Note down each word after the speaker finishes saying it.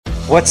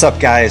What's up,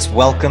 guys?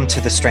 Welcome to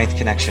the Strength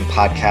Connection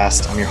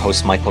podcast. I'm your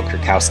host, Michael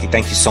Kurkowski.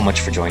 Thank you so much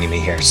for joining me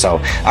here. So, all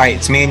right,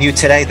 it's me and you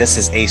today. This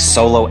is a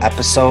solo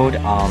episode.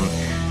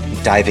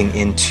 Diving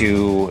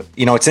into,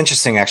 it's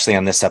interesting actually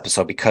on this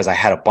episode because I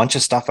had a bunch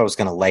of stuff I was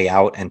going to lay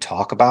out and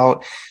talk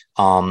about.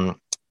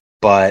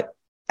 But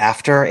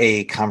after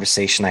a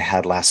conversation I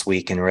had last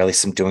week and really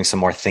doing some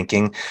more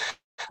thinking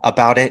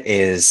about it,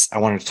 I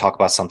wanted to talk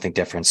about something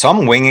different. So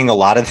I'm winging a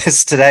lot of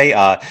this today.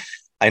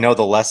 I know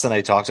the lesson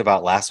I talked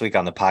about last week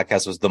on the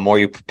podcast was the more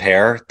you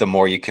prepare, the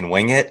more you can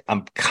wing it.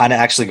 I'm kind of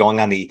actually going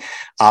on the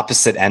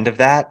opposite end of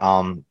that.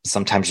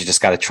 Sometimes you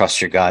just got to trust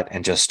your gut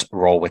and just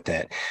roll with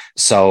it.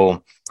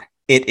 So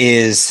it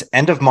is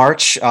end of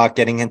March,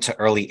 getting into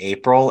early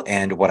April.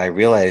 And what I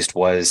realized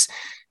was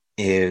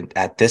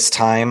at this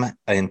time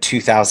in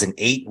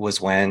 2008 was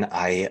when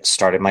I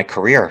started my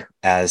career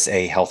as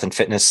a health and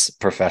fitness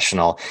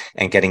professional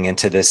and getting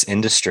into this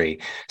industry.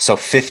 So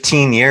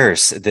 15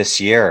 years this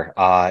year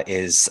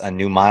is a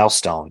new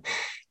milestone.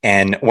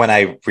 And when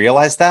I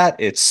realized that,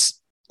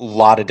 it's a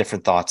lot of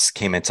different thoughts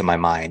came into my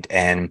mind.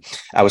 And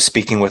I was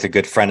speaking with a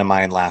good friend of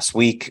mine last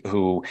week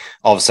who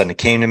all of a sudden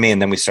came to me, and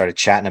then we started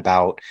chatting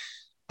about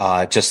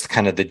just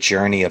kind of the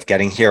journey of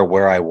getting here,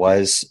 where I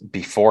was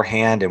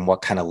beforehand and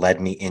what kind of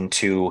led me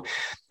into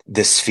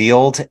this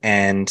field.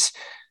 And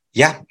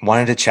yeah,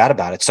 wanted to chat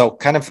about it. So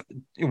kind of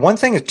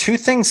two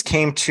things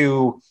came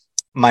to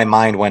my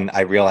mind when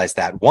I realized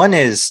that. One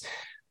is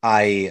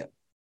it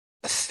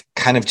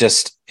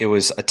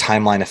was a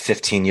timeline of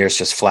 15 years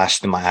just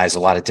flashed in my eyes,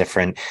 a lot of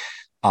different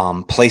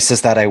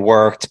places that I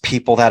worked,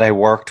 people that I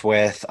worked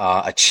with,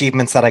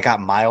 achievements that I got,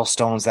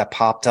 milestones that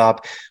popped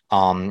up,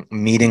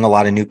 meeting a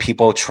lot of new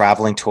people,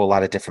 traveling to a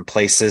lot of different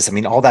places. I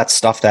mean, all that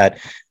stuff that,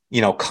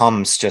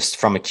 comes just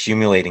from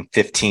accumulating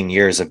 15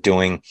 years of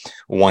doing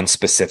one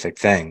specific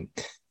thing.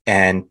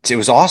 And it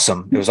was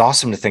awesome. It was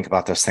awesome to think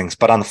about those things.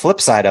 But on the flip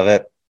side of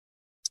it,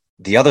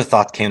 the other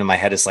thought came to my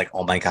head is like,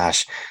 oh my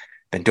gosh,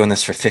 been doing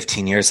this for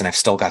 15 years and I've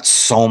still got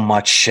so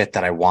much shit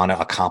that I want to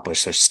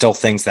accomplish. There's still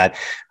things that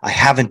I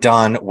haven't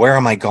done. Where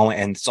am I going?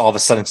 And all of a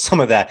sudden, some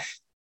of that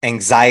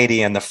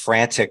anxiety and the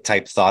frantic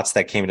type thoughts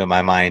that came to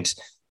my mind,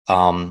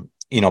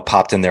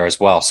 popped in there as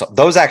well. So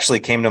those actually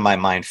came to my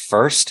mind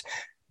first,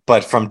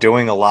 but from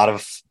doing a lot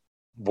of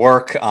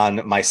work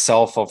on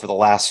myself over the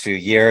last few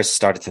years,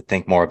 started to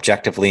think more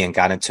objectively and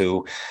got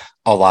into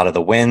a lot of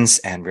the wins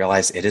and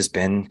realized it has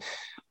been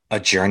a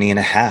journey and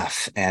a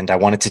half. And I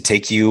wanted to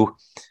take you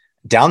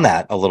down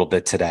that a little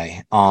bit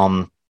today.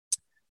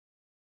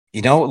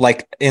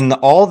 Like in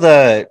all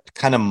the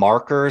kind of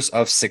markers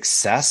of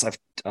success, I've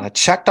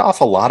checked off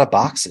a lot of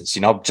boxes,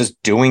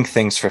 just doing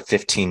things for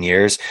 15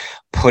 years,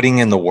 putting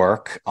in the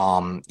work,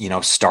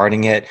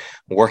 starting it,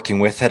 working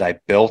with it. I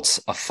built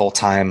a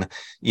full-time,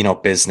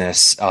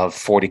 business of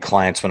 40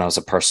 clients when I was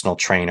a personal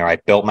trainer. I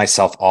built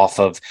myself off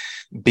of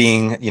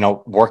being,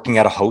 working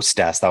at a host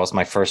desk. That was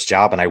my first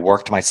job. And I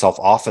worked myself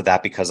off of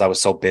that because I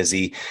was so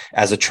busy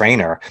as a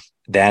trainer.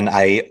 Then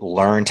I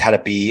learned how to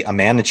be a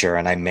manager,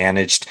 and I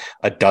managed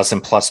a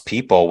dozen plus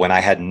people when I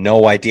had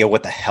no idea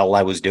what the hell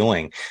I was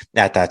doing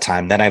at that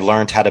time. Then I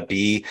learned how to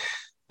be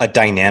a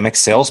dynamic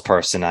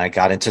salesperson. I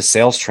got into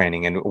sales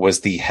training and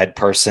was the head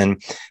person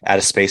at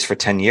a space for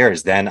 10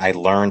 years. Then I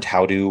learned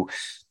how to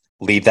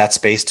leave that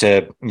space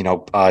to,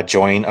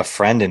 join a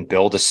friend and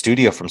build a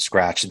studio from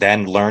scratch,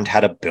 then learned how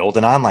to build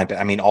an online.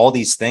 I mean, all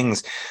these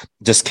things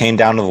just came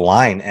down to the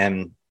line.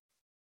 And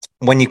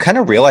when you kind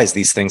of realize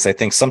these things, I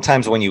think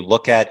sometimes when you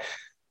look at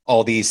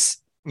all these,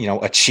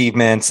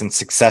 achievements and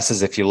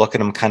successes, if you look at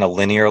them kind of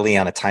linearly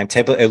on a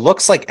timetable, it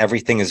looks like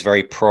everything is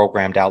very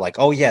programmed out. Like,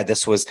 oh yeah,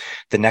 this was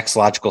the next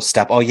logical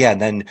step. Oh yeah.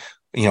 And then,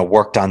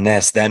 worked on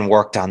this, then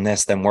worked on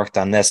this, then worked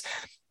on this.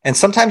 And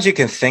sometimes you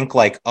can think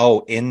like,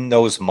 oh, in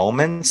those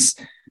moments,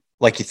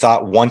 like you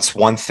thought once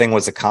one thing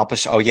was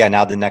accomplished, oh yeah,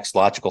 now the next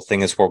logical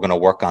thing is we're going to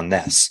work on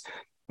this.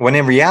 When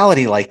in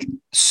reality, like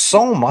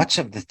so much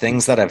of the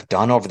things that I've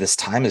done over this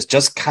time is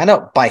just kind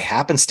of by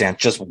happenstance,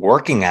 just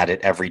working at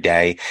it every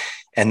day.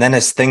 And then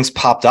as things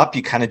popped up,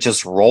 you kind of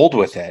just rolled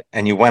with it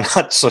and you went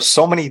on.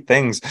 So many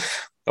things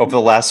over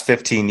the last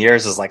 15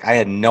 years is like, I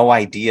had no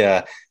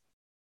idea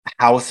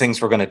how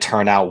things were going to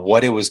turn out,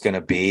 what it was going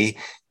to be.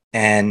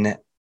 And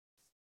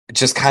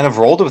just kind of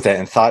rolled with it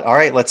and thought, all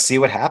right, let's see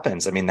what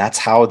happens. I mean, that's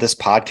how this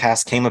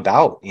podcast came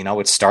about.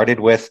 It started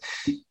with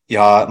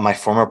my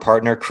former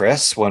partner,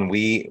 Chris, when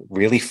we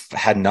really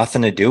had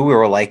nothing to do. We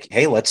were like,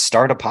 hey, let's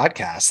start a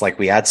podcast. Like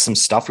we had some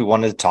stuff we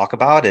wanted to talk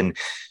about. And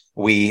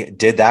we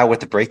did that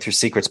with the Breakthrough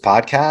Secrets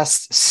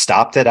podcast,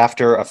 stopped it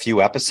after a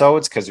few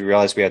episodes because we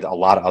realized we had a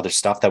lot of other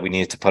stuff that we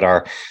needed to put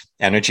our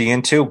energy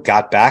into,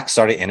 got back,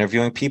 started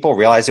interviewing people,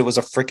 realized it was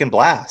a freaking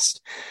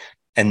blast.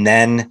 And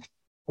then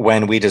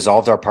when we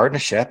dissolved our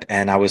partnership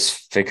and I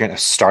was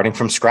starting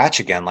from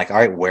scratch again, like, all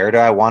right, where do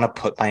I want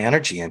to put my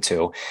energy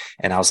into?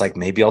 And I was like,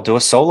 maybe I'll do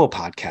a solo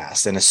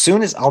podcast.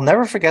 And I'll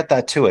never forget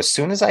that too. As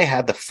soon as I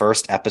had the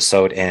first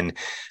episode in,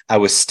 I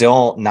was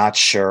still not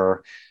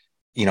sure,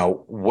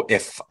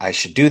 if I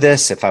should do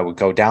this, if I would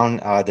go down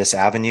this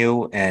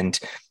avenue. And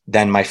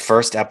Then my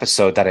first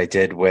episode that I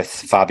did with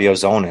Fabio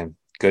Zonin,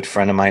 good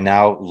friend of mine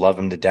now, love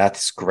him to death.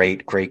 He's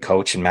great, great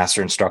coach and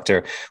master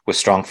instructor with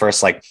Strong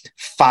First. Like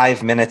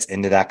 5 minutes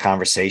into that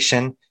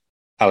conversation,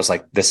 I was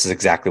like, this is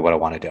exactly what I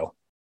want to do.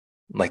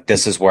 Like,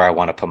 this is where I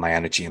want to put my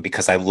energy in,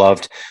 because I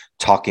loved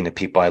talking to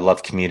people. I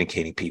loved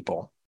communicating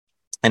people.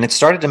 And it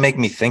started to make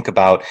me think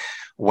about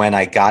when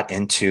I got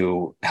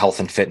into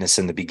health and fitness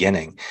in the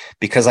beginning,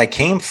 because I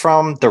came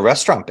from the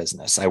restaurant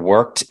business. I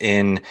worked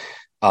in,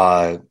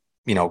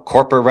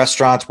 corporate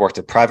restaurants, worked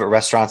at private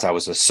restaurants. I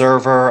was a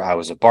server, I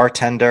was a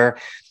bartender,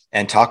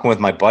 and talking with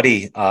my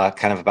buddy,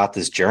 kind of about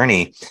this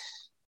journey,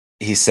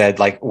 he said,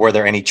 like, were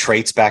there any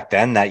traits back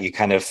then that you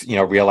kind of,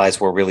 realized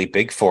were really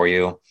big for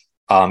you?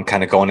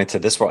 Kind of going into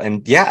this world.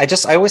 And yeah,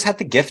 I always had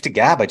the gift to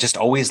gab. I just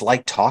always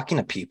liked talking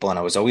to people. And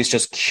I was always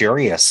just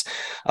curious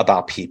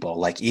about people,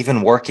 like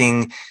even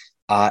working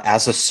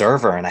as a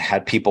server. And I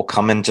had people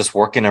come and just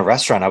work in a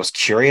restaurant. I was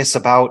curious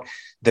about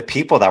the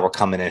people that were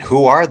coming in.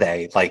 Who are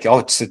they? Like, oh,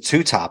 it's a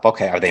two-top.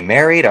 Okay. Are they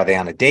married? Are they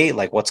on a date?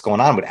 Like, what's going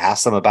on? I would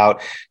ask them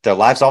about their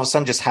lives. All of a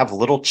sudden, just have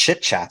little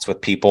chit chats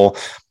with people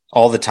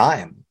all the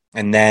time.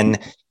 And then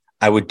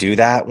I would do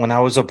that when I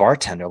was a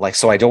bartender. Like,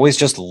 so I'd always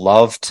just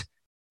loved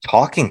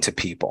talking to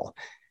people.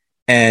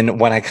 And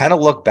when I kind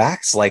of look back,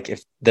 it's like,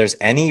 if there's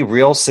any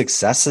real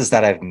successes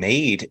that I've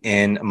made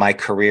in my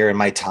career and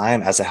my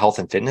time as a health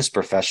and fitness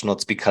professional,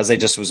 it's because I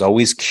just was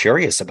always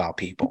curious about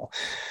people.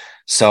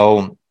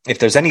 So if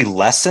there's any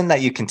lesson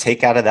that you can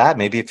take out of that,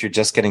 maybe if you're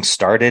just getting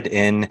started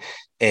in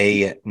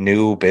a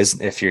new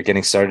business, if you're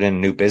getting started in a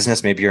new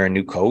business, maybe you're a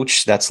new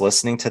coach that's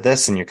listening to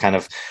this and you're kind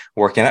of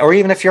working, or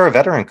even if you're a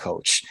veteran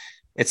coach,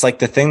 it's like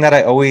the thing that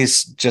I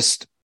always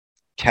just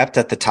kept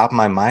at the top of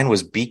my mind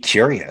was be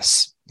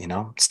curious.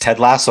 It's Ted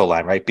Lasso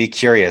line, right? Be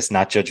curious,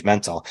 not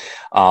judgmental.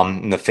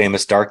 The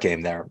famous dart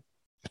game there.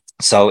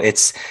 So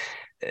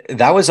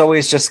that was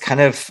always just kind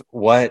of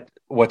what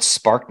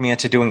sparked me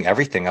into doing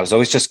everything. I was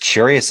always just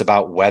curious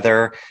about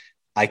whether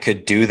I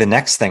could do the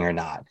next thing or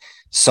not.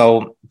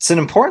 So it's an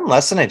important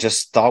lesson I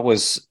just thought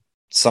was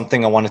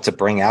something I wanted to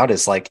bring out,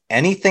 is like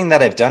anything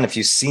that I've done, if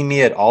you see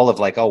me at all of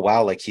like, oh,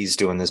 wow, like he's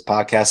doing this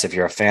podcast, if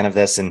you're a fan of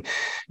this and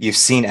you've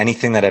seen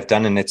anything that I've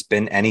done and it's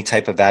been any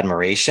type of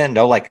admiration,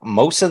 no, like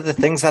most of the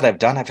things that I've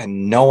done, I've had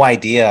no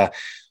idea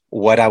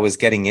what I was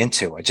getting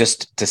into. I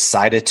just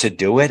decided to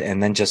do it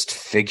and then just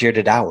figured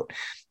it out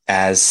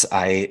as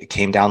I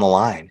came down the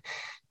line.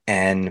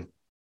 And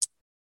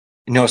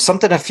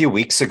something a few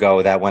weeks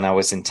ago that when I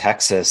was in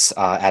Texas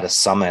at a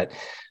summit,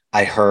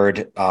 I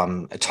heard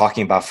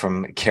talking about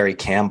from Carrie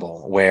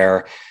Campbell,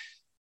 where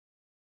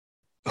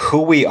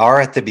who we are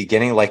at the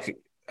beginning, like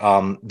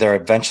there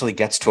eventually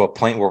gets to a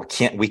point where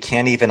we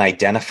can't even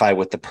identify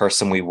with the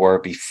person we were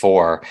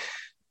before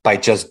by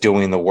just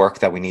doing the work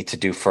that we need to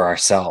do for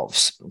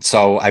ourselves.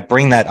 So I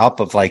bring that up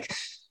of like,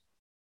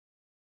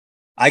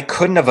 I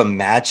couldn't have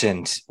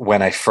imagined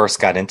when I first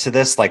got into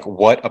this, like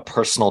what a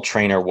personal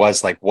trainer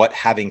was, like what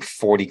having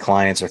 40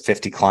 clients or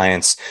 50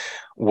 clients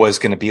was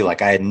going to be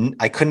like. I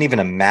couldn't even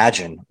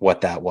imagine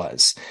what that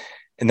was.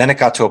 And then it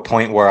got to a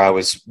point where I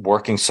was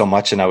working so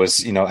much and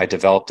I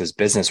developed this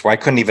business where I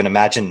couldn't even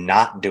imagine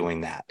not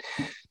doing that.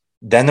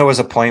 Then there was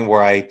a point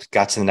where I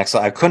got to the next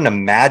level. I couldn't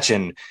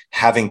imagine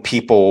having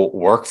people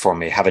work for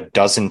me, have a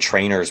dozen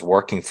trainers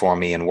working for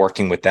me and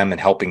working with them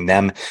and helping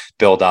them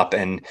build up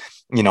and,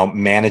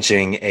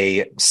 managing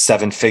a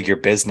 7-figure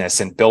business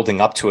and building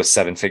up to a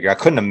 7-figure. I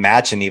couldn't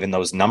imagine even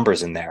those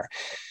numbers in there.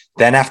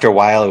 Then after a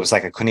while, it was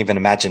like I couldn't even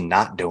imagine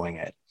not doing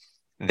it.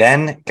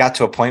 Then got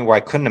to a point where I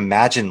couldn't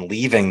imagine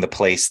leaving the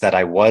place that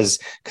I was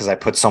because I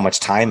put so much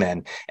time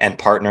in and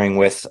partnering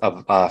with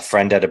a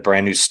friend at a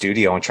brand new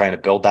studio and trying to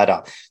build that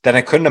up. Then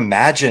I couldn't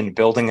imagine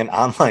building an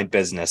online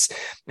business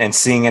and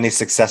seeing any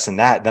success in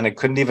that. Then I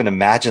couldn't even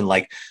imagine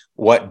like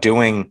what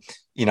doing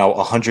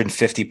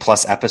 150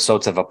 plus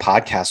episodes of a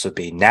podcast would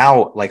be.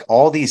 Now, like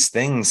all these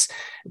things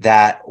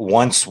that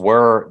once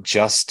were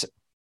just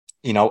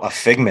a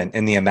figment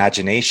in the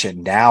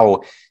imagination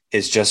now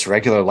is just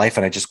regular life.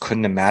 And I just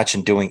couldn't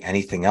imagine doing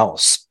anything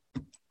else.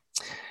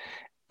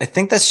 I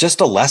think that's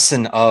just a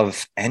lesson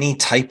of any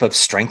type of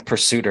strength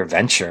pursuit or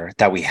venture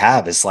that we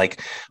have, is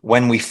like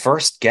when we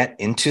first get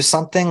into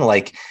something,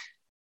 like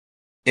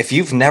if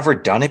you've never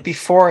done it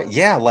before,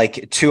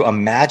 like to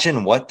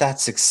imagine what that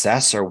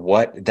success or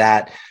what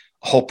that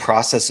whole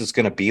process is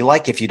going to be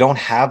like, if you don't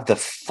have the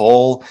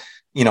full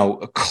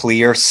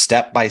clear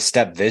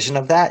step-by-step vision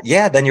of that,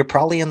 then you're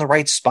probably in the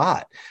right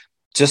spot.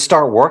 Just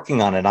start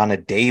working on it on a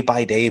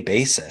day-by-day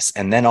basis.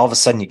 And then all of a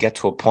sudden you get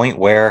to a point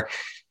where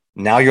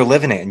now you're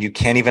living it and you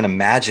can't even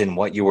imagine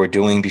what you were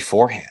doing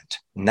beforehand.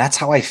 And that's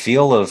how I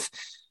feel of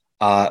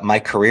my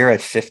career at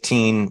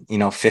 15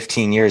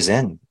 years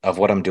in of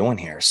what I'm doing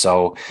here.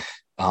 So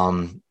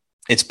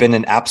it's been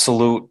an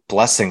absolute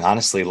blessing,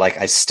 honestly. Like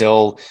I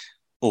still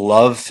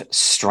love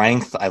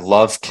strength. I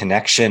love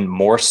connection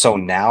more so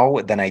now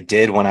than I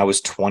did when I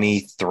was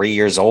 23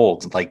 years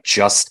old, like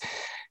just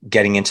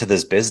getting into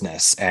this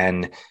business.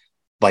 And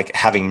like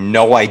having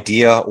no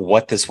idea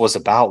what this was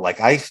about.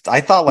 Like I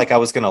thought like I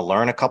was going to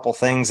learn a couple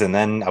things, and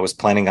then I was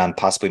planning on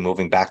possibly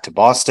moving back to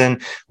Boston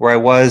where I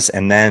was,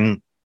 and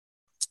then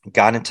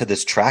got into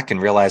this track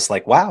and realized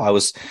like, wow, I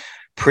was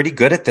pretty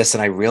good at this.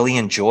 And I really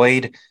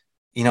enjoyed,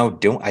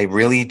 I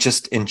really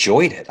just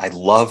enjoyed it. I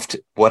loved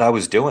what I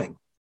was doing.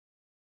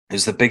 It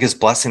was the biggest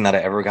blessing that I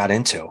ever got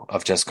into,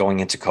 of just going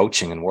into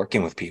coaching and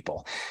working with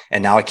people.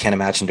 And now I can't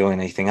imagine doing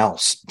anything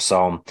else.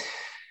 So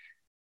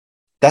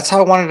that's how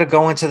I wanted to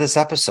go into this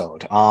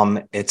episode.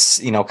 It's,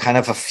 kind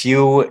of a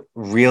few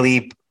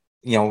really,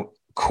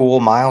 cool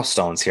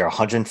milestones here.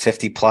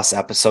 150 plus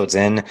episodes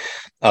in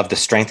of the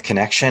Strength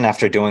Connection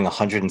after doing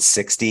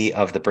 160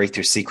 of the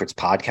Breakthrough Secrets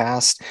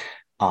podcast.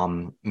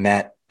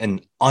 Met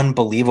an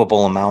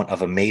unbelievable amount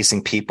of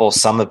amazing people.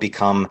 Some have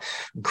become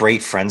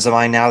great friends of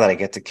mine now that I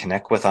get to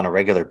connect with on a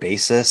regular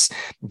basis.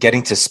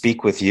 Getting to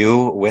speak with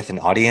you, with an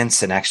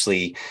audience, and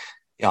actually,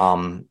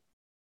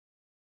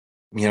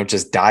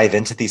 just dive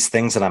into these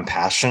things that I'm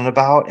passionate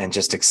about and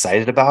just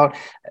excited about.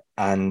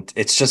 And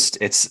it's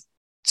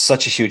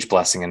such a huge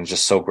blessing, and I'm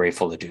just so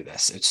grateful to do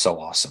this. It's so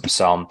awesome.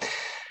 So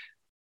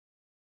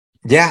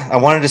yeah, I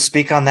wanted to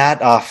speak on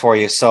that for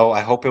you. So I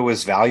hope it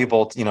was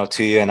valuable,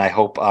 to you. And I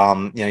hope,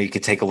 you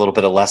could take a little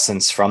bit of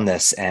lessons from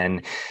this,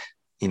 and,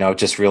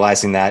 just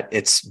realizing that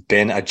it's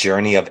been a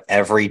journey of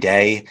every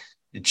day,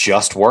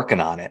 just working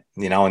on it,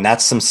 and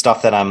that's some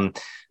stuff that I'm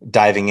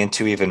diving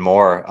into even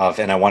more of.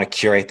 And I want to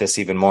curate this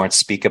even more and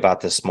speak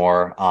about this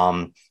more,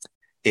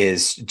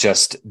 is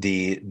just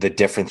the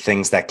different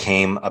things that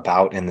came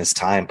about in this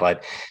time.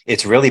 But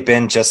it's really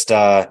been just,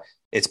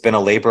 it's been a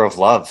labor of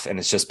love, and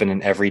it's just been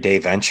an everyday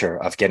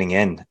venture of getting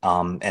in.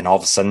 And all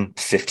of a sudden,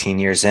 15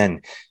 years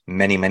in,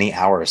 many, many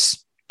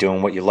hours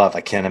doing what you love.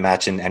 I can't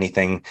imagine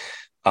anything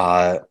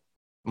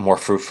more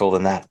fruitful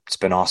than that. It's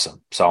been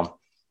awesome. So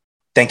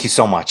thank you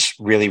so much.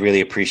 Really,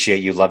 really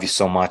appreciate you. Love you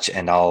so much.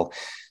 And I'll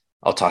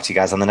talk to you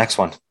guys on the next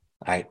one. All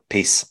right.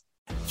 Peace.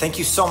 Thank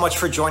you so much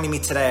for joining me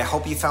today. I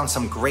hope you found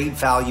some great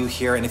value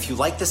here. And if you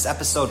like this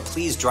episode,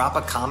 please drop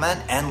a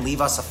comment and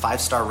leave us a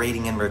 5-star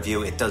rating and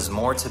review. It does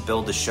more to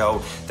build the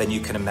show than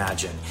you can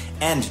imagine.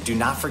 And do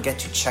not forget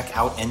to check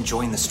out and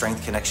join the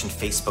Strength Connection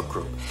Facebook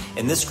group.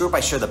 In this group, I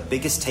share the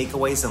biggest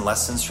takeaways and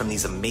lessons from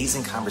these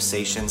amazing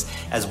conversations,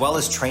 as well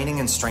as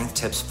training and strength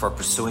tips for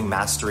pursuing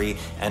mastery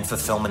and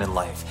fulfillment in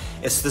life.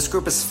 This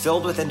group is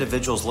filled with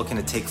individuals looking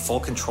to take full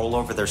control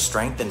over their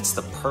strength, and it's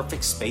the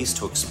perfect space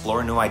to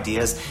explore new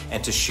ideas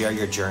and to share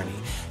your journey.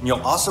 And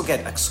you'll also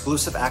get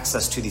exclusive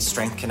access to these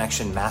Strength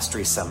Connection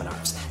Mastery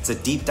Seminars. It's a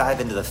deep dive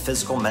into the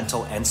physical,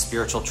 mental, and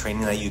spiritual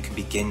training that you can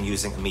begin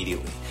using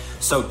immediately.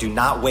 So do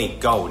not wait.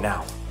 Go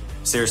now.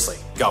 Seriously,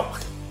 go. All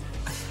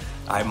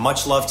right,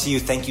 much love to you.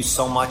 Thank you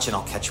so much, and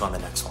I'll catch you on the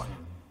next one.